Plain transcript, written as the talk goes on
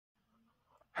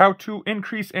How to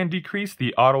increase and decrease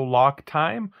the auto lock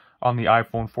time on the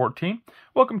iPhone 14.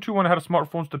 Welcome to One How to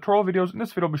Smartphones tutorial videos. In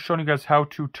this video, I'll be showing you guys how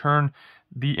to turn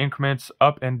the increments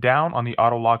up and down on the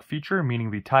auto lock feature, meaning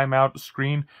the timeout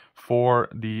screen for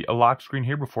the lock screen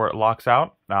here before it locks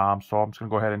out. So I'm just going to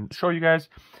go ahead and show you guys.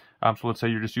 So let's say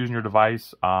you're just using your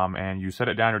device and you set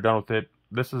it down, you're done with it.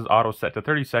 This is auto set to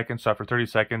 30 seconds. So after 30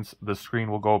 seconds, the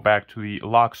screen will go back to the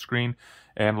lock screen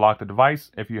and lock the device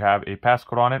if you have a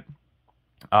passcode on it.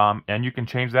 And you can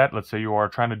change that. Let's say you are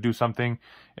trying to do something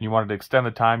and you wanted to extend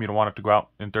the time. You don't want it to go out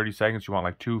in 30 seconds. You want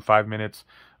like 5 minutes,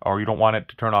 or you don't want it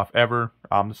to turn off ever.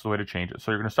 This is the way to change it.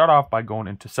 So you're going to start off by going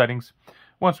into settings.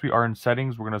 Once we are in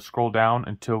settings, we're going to scroll down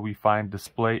until we find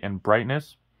display and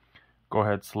brightness. Go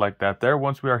ahead, select that there.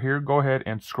 Once we are here, go ahead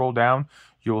and scroll down.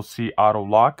 You'll see auto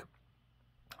lock.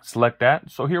 Select that.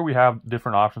 So here we have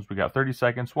different options. We got 30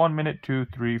 seconds, 1 minute, 2,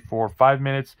 3, 4, 5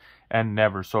 minutes, and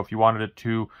never. So if you wanted it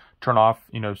to turn off,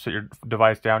 set your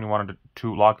device down, you wanted it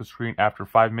to lock the screen after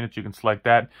 5 minutes, you can select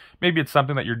that. Maybe it's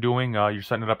something that you're doing, you're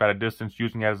setting it up at a distance,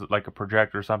 using it as like a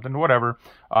projector or something, whatever,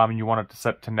 and you want it to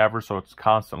set to never, so it's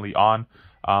constantly on.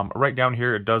 Right down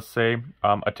here, it does say,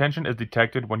 attention is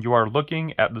detected when you are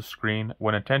looking at the screen.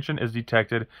 When attention is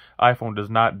detected, iPhone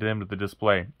does not dim the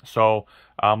display. So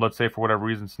let's say for whatever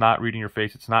reason, it's not reading your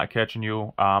face, it's not catching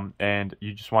you, and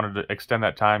you just wanted to extend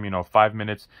that time, 5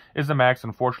 minutes is the max.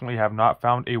 Unfortunately, have not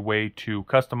found a way to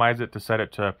customize it to set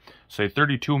it to, say,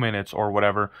 32 minutes or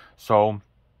whatever. So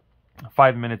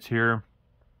 5 minutes here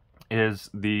is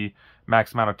the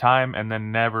max amount of time, and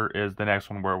then never is the next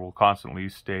one where it will constantly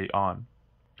stay on.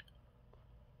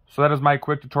 So that is my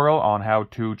quick tutorial on how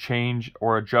to change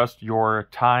or adjust your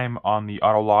time on the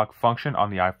auto lock function on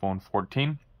the iPhone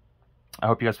 14. I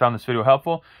hope you guys found this video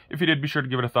helpful. If you did, be sure to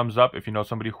give it a thumbs up. If you know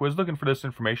somebody who is looking for this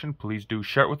information, please do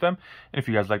share it with them. And if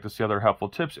you guys like to see other helpful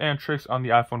tips and tricks on the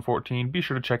iPhone 14, be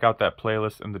sure to check out that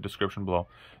playlist in the description below.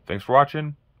 Thanks for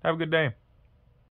watching. Have a good day.